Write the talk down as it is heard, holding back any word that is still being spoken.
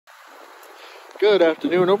Good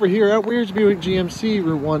afternoon. Over here at Weir's Buick GMC,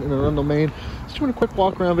 Route 1 in Arundel, Maine. Just doing a quick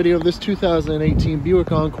walk around video of this 2018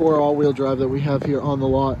 Buick Encore all-wheel drive that we have here on the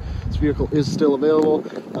lot. This vehicle is still available.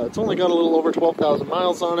 It's only got a little over 12,000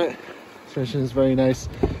 miles on it. Suspension is very nice.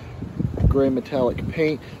 Gray metallic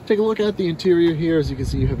paint. Take a look at the interior here. As you can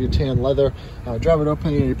see, you have your tan leather. Drive it up,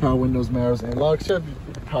 your power windows, mirrors, and locks. You have your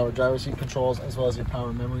power driver seat controls as well as your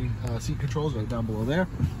power memory seat controls right down below there.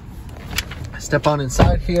 Step on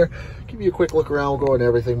inside here, give you a quick look around. We'll go into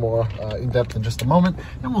everything more in depth in just a moment.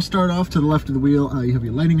 And we'll start off to the left of the wheel. You have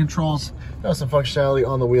your lighting controls. You have some functionality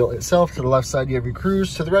on the wheel itself. To the left side, you have your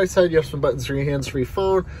cruise. To the right side, you have some buttons for your hands-free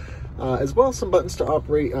phone, as well as some buttons to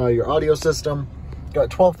operate your audio system.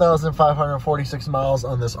 Got 12,546 miles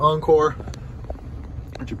on this Encore.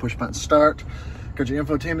 Got your push button start. Got your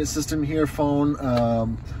infotainment system here, phone,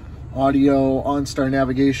 audio, OnStar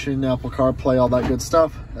navigation, Apple CarPlay, all that good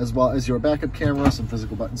stuff, as well as your backup camera, some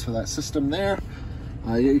physical buttons for that system there.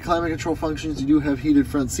 You get your climate control functions. You do have heated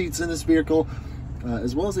front seats in this vehicle,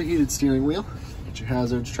 as well as a heated steering wheel. Get your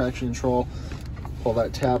hazards, traction control, pull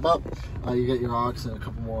that tab up. You get your aux and a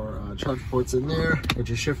couple more charge ports in there. Get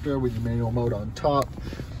your shifter with your manual mode on top.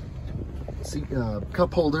 Seat,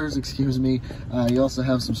 cup holders, excuse me. You also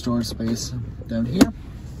have some storage space down here.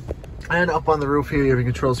 And up on the roof here, you have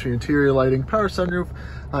your controls for your interior lighting, power sunroof.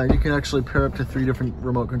 You can actually pair up to 3 different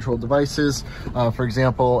remote control devices. For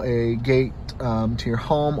example, a gate to your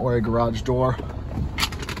home or a garage door.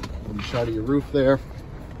 A shot of your roof there.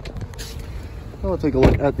 We'll take a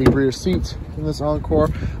look at the rear seats in this Encore.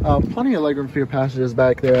 Plenty of legroom for your passengers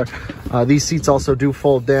back there. These seats also do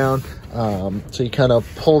fold down. So you kind of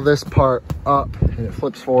pull this part up and it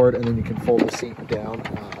flips forward, and then you can fold the seat down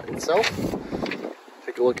itself.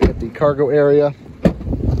 Take a look at the cargo area.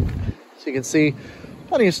 So you can see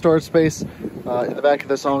plenty of storage space in the back of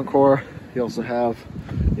this Encore. You also have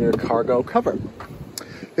your cargo cover.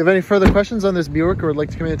 If you have any further questions on this Buick or would like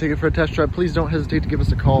to come in and take it for a test drive, please don't hesitate to give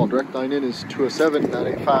us a call. Direct line in is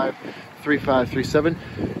 207-985-3537.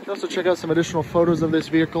 You can also check out some additional photos of this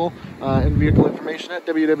vehicle and vehicle information at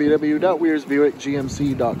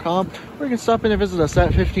www.weirsbuickgmc.com, or you can stop in and visit us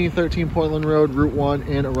at 1513 Portland Road, Route 1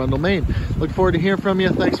 in Arundel, Maine. Look forward to hearing from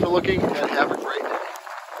you. Thanks for looking, and have a